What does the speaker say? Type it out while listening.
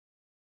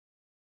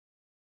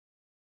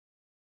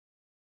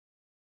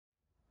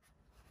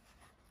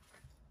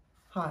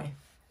Hi,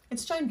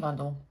 it's Jane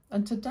Blundell,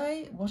 and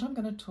today what I'm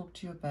going to talk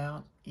to you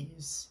about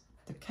is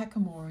the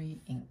Kakimori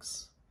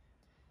Inks.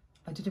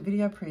 I did a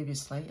video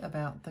previously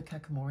about the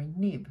Kakimori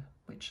nib,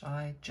 which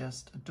I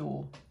just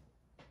adore.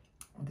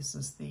 This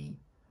is the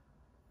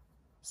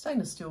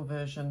stainless steel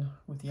version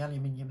with the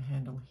aluminium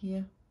handle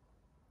here,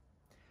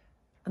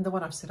 and the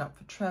one I've set up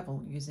for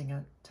travel using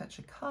a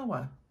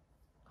Tachikawa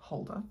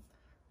holder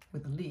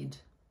with a lid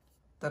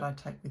that I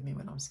take with me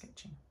when I'm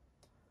sketching.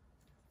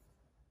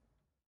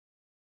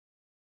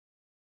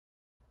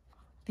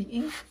 The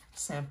ink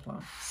sampler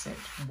set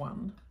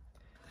 1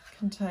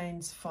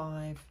 contains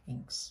 5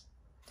 inks.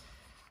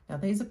 Now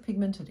these are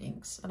pigmented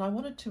inks, and I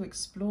wanted to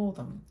explore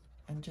them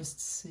and just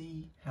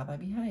see how they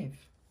behave,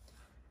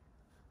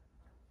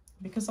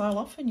 because I'll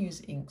often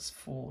use inks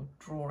for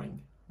drawing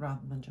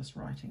rather than just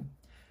writing.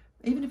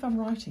 Even if I'm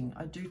writing,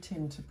 I do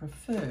tend to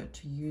prefer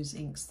to use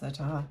inks that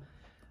are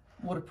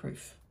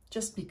waterproof,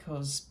 just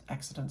because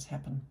accidents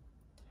happen.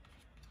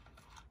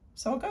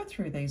 So I'll go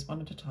through these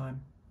one at a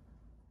time.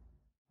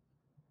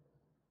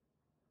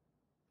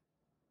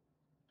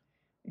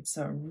 It's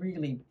a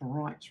really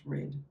bright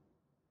red.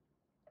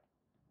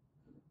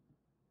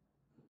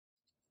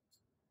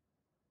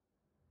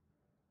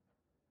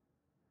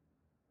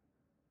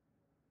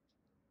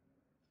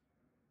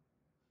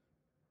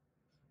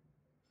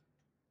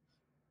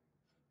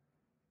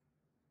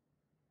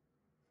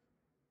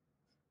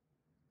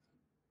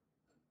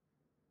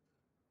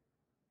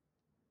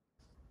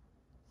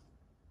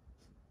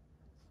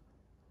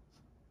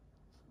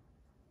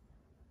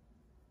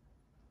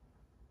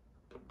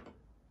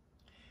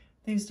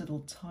 These little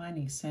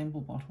tiny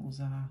sample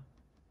bottles are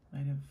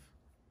made of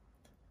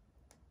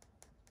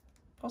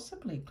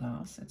possibly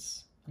glass.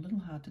 It's a little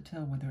hard to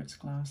tell whether it's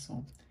glass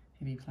or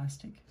heavy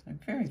plastic. They're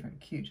very, very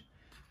cute.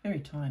 Very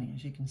tiny,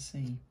 as you can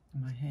see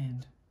in my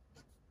hand.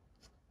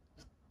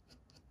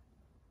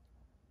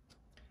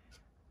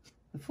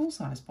 The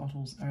full-size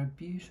bottles are a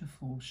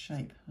beautiful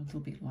shape, a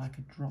little bit like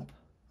a drop.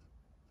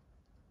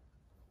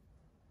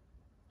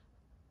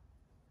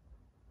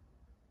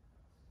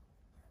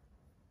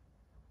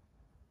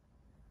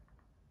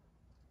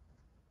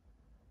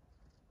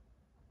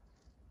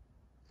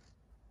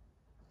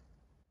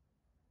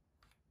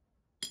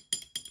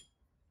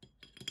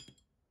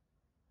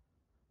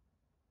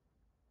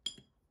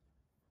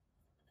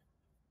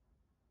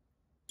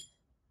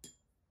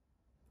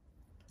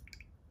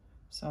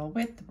 So I'll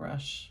wet the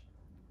brush,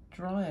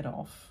 dry it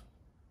off,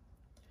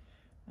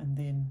 and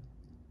then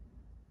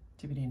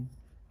dip it in.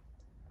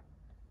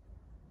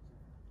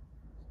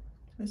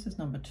 This is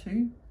number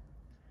 2,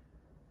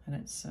 and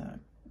it's a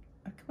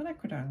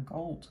quinacridone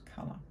gold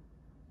colour.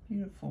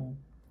 Beautiful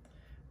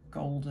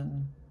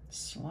golden,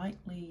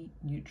 slightly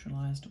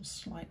neutralised or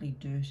slightly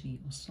dirty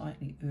or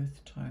slightly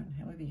earth tone,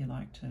 however you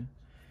like to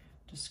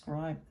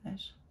describe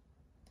that.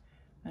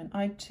 And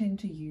I tend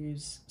to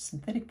use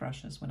synthetic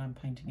brushes when I'm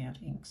painting out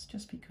inks,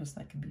 just because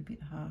they can be a bit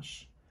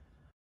harsh.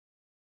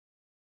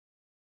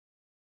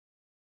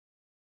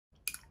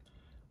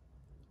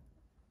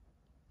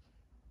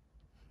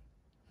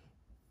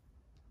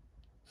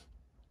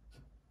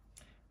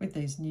 With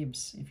these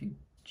nibs, if you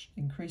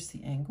increase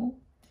the angle,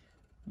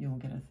 you'll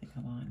get a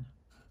thicker line.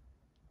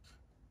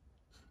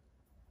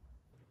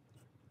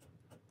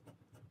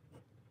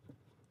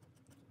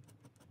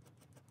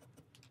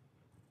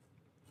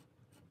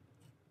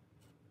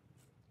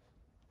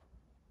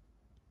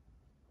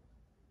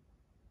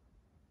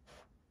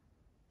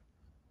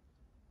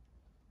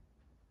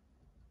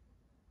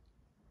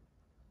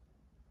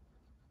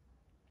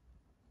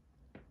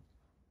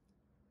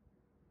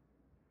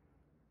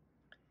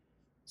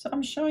 So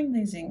I'm showing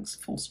these inks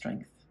full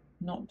strength,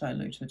 not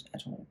diluted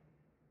at all.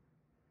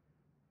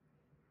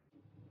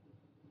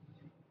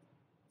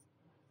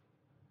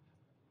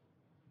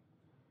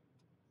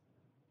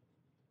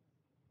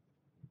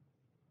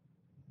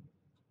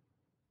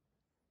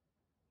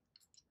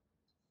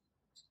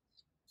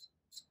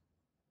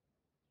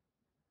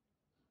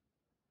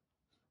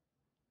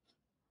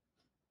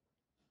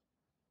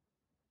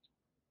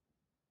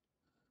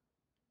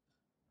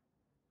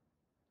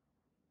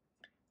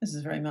 This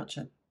is very much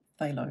a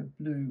phthalo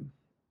blue,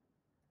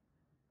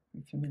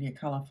 very familiar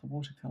colour for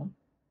watercolour.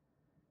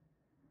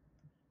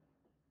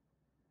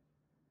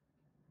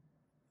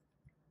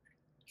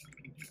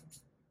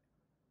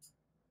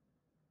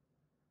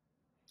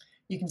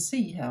 You can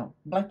see how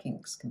black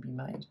inks can be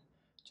made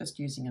just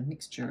using a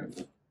mixture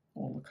of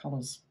all the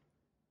colours.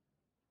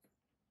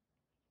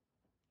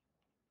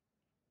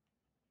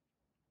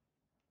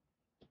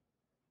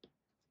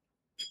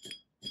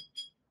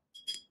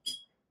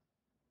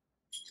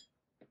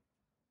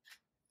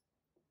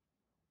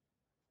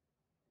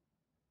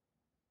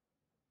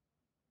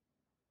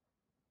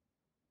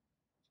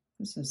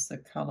 This is the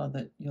colour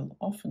that you'll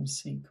often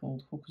see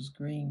called hooker's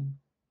green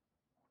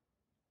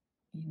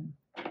in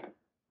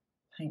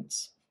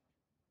paints.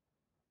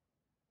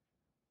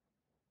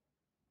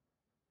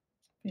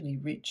 Really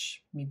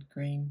rich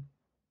mid-green.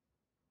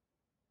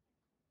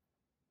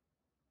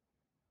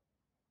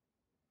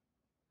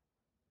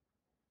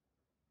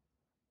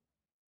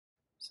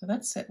 So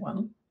that's set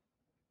one.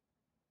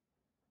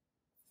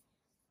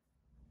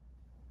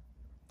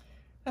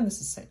 And this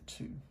is set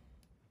two.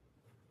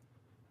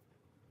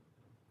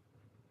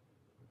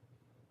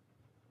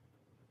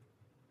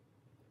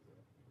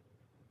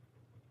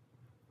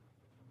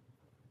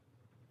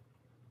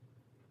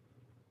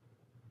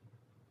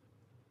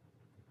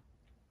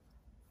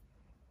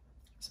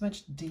 It's a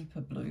much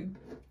deeper blue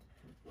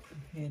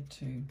compared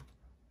to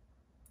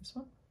this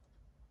one,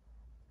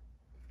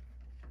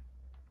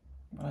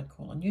 what I'd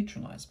call a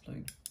neutralised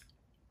blue,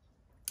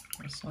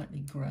 or a slightly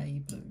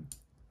grey blue.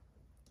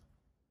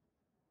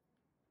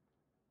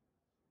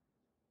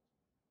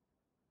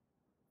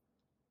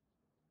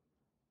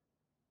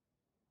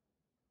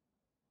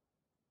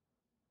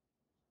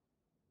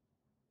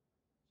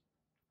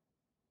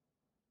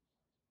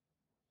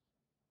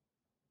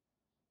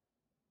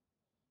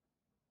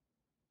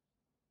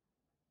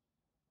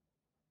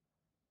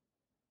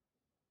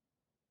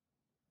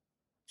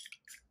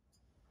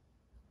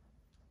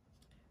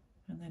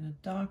 And then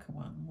a darker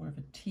one, more of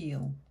a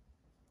teal.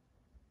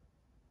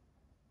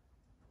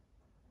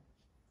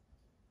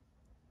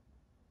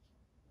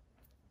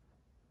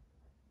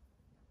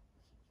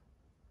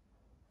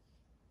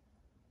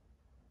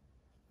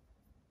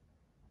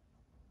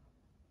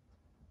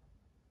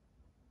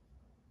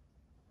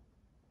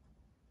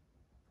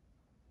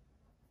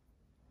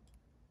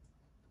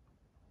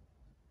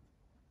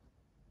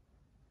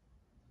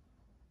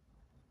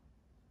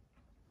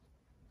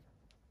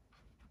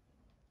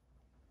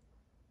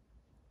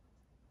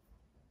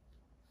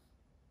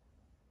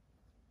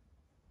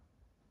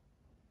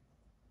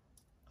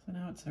 So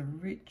now it's a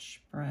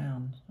rich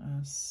brown,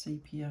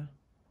 sepia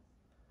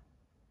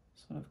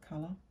sort of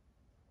colour.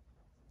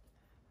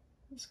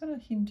 It's got a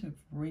hint of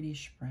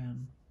reddish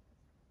brown.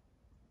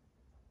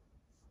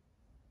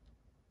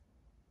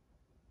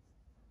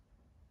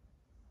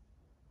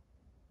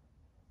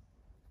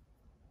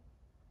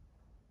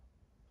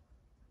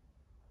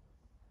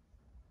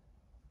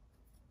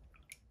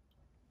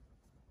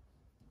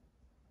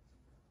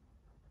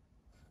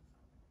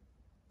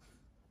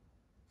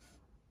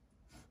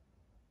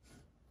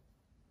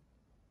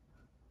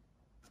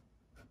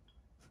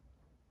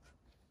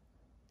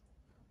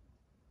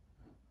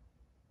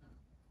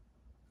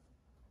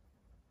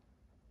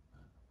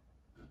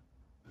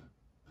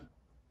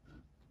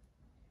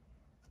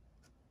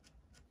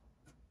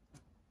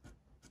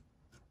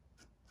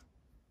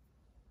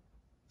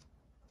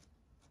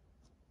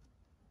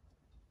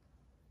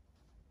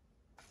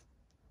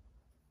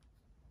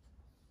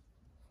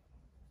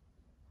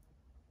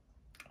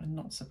 And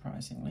not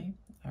surprisingly,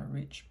 a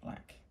rich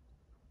black.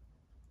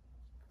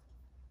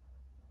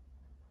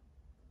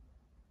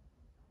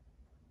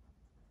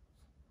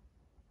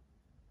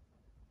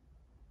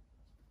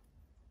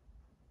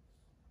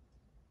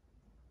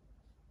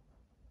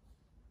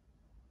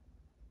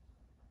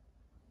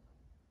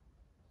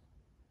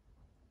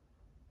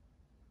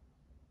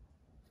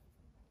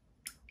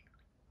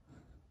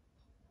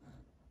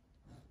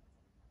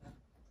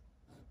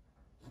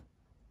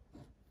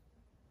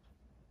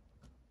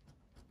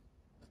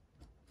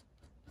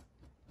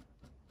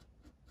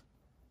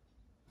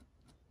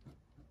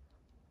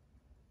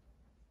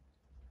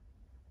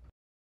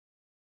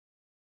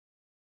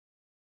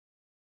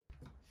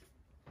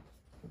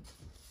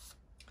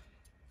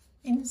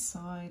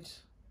 Inside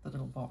the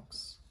little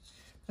box,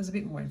 there's a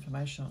bit more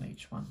information on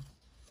each one.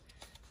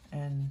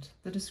 And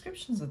the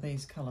descriptions of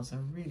these colours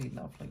are really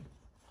lovely.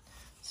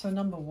 So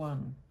number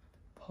one,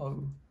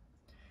 Po,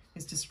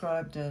 is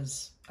described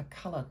as a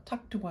colour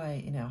tucked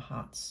away in our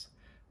hearts.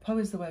 Po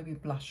is the way we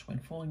blush when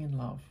falling in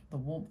love, the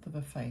warmth of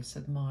a face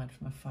admired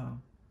from afar.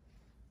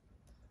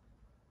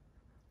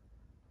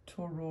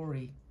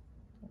 Torori,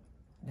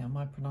 now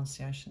my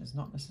pronunciation is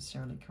not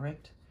necessarily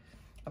correct.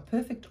 A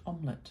perfect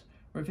omelette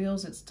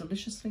reveals its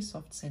deliciously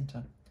soft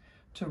centre.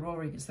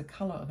 Torori is the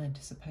colour of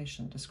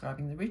anticipation,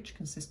 describing the rich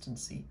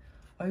consistency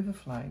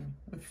overflowing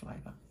with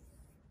flavour.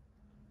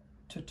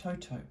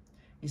 Tototo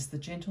is the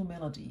gentle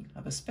melody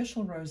of a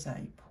special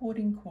rosé poured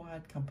in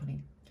quiet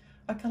company,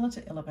 a colour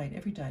to elevate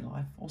everyday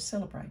life or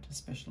celebrate a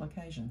special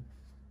occasion.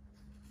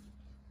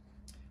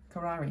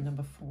 Karari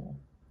number 4.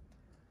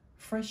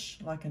 Fresh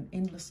like an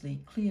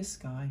endlessly clear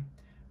sky,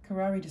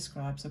 Karari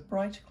describes a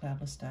bright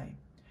cloudless day.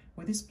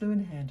 With this blue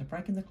in hand, a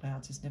break in the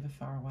clouds is never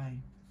far away.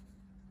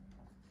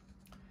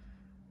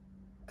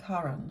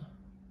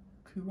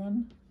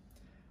 Kuran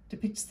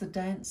depicts the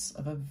dance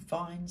of a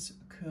vine's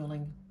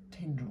curling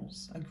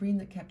tendrils, a green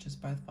that captures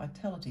both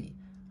vitality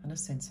and a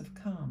sense of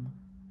calm.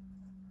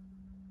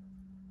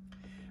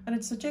 And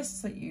it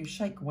suggests that you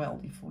shake well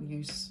before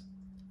use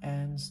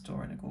and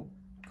store in a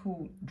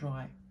cool,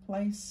 dry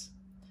place.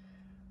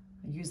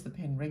 Use the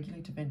pen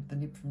regularly to prevent the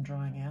nib from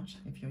drying out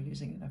if you're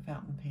using a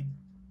fountain pen.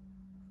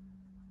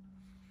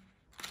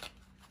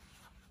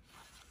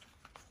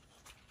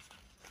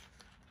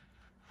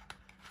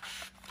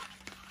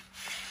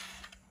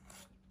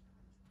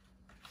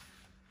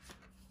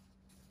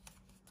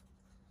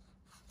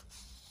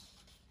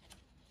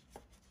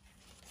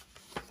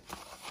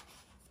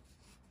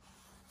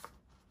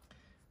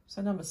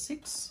 So number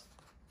 6,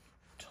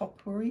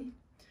 topuri.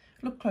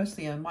 Look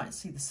closely and might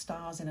see the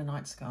stars in a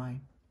night sky.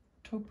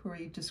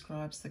 Topuri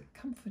describes the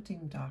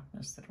comforting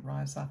darkness that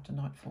arrives after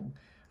nightfall,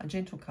 a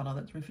gentle colour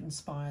that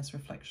inspires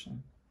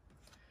reflection.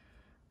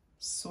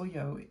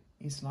 Soyo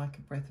is like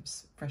a breath of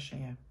fresh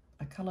air,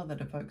 a colour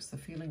that evokes the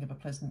feeling of a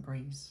pleasant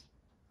breeze.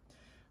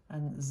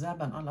 And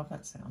zaban, I love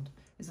that sound,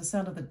 is the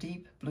sound of the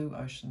deep blue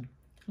ocean.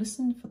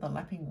 Listen for the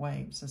lapping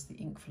waves as the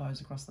ink flows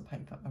across the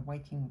paper,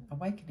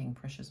 awakening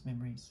precious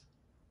memories.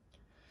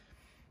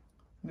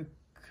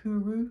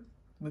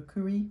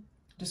 Mukuri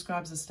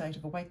describes a state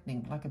of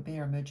awakening, like a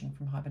bear emerging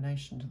from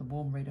hibernation to the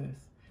warm red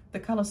earth. The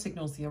colour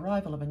signals the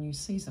arrival of a new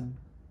season.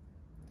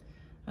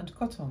 And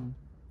koton,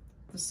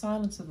 the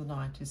silence of the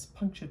night is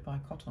punctured by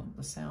koton,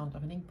 the sound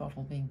of an ink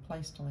bottle being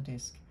placed on the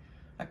desk,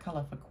 a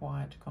colour for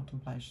quiet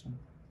contemplation.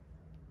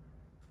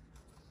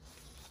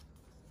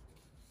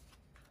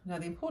 Now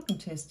the important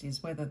test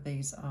is whether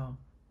these are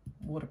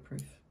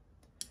waterproof.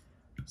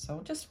 So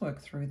I'll just work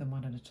through them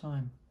one at a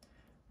time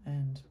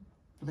and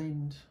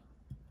blend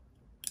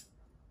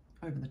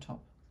over the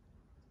top.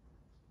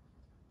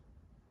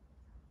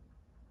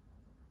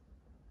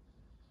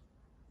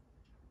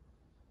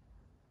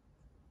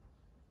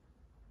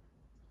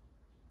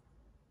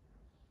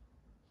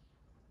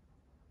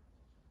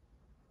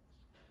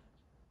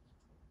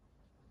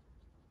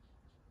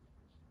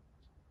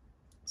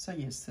 So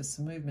yes, there's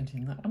some movement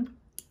in that one.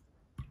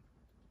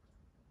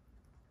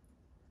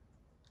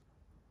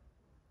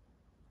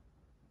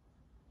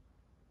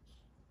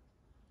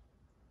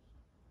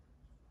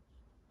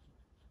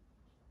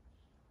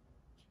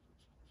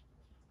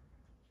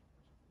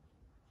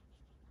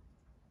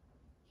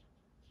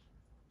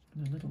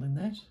 And a little in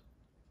that.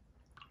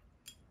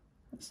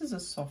 This is a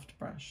soft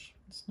brush,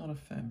 it's not a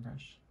firm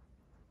brush.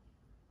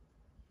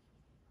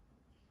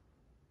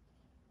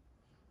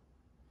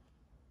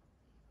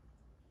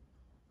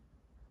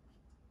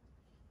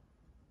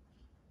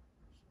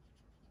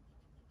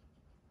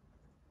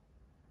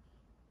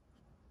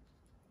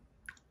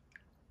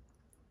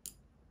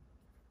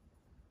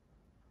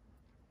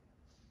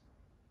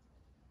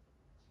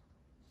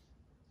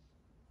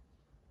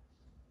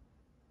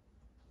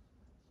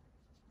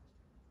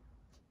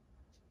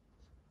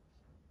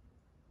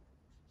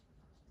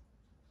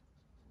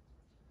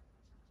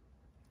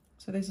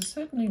 So these are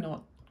certainly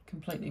not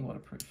completely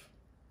waterproof.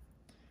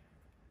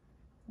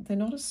 They're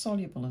not as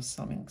soluble as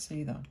some inks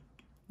either.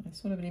 They're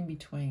sort of an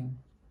in-between.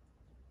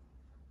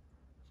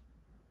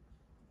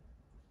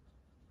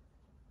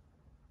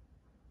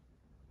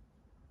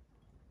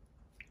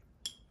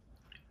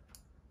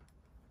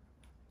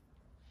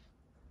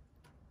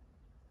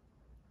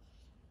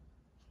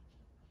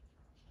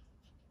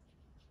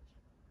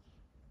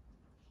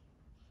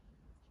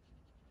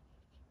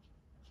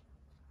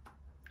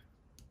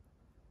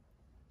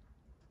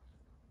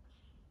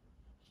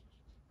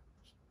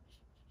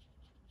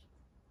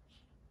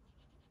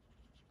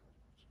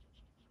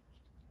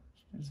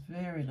 There's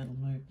very little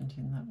movement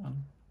in that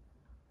one.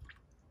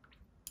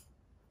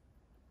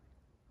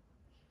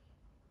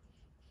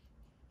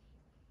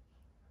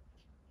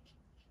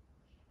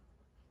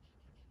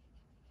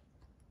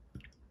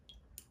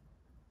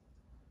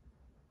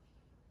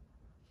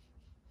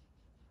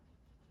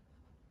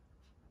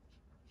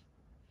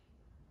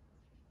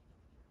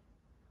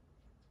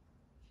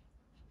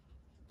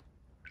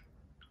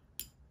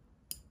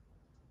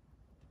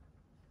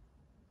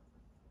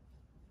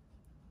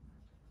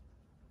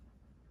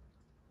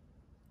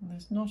 And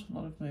there's not a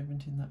lot of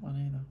movement in that one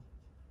either.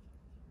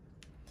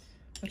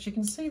 But you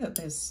can see that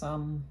there's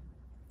some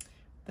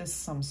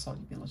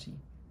solubility.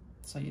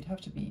 So you'd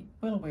have to be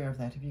well aware of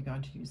that if you're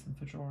going to use them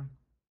for drawing.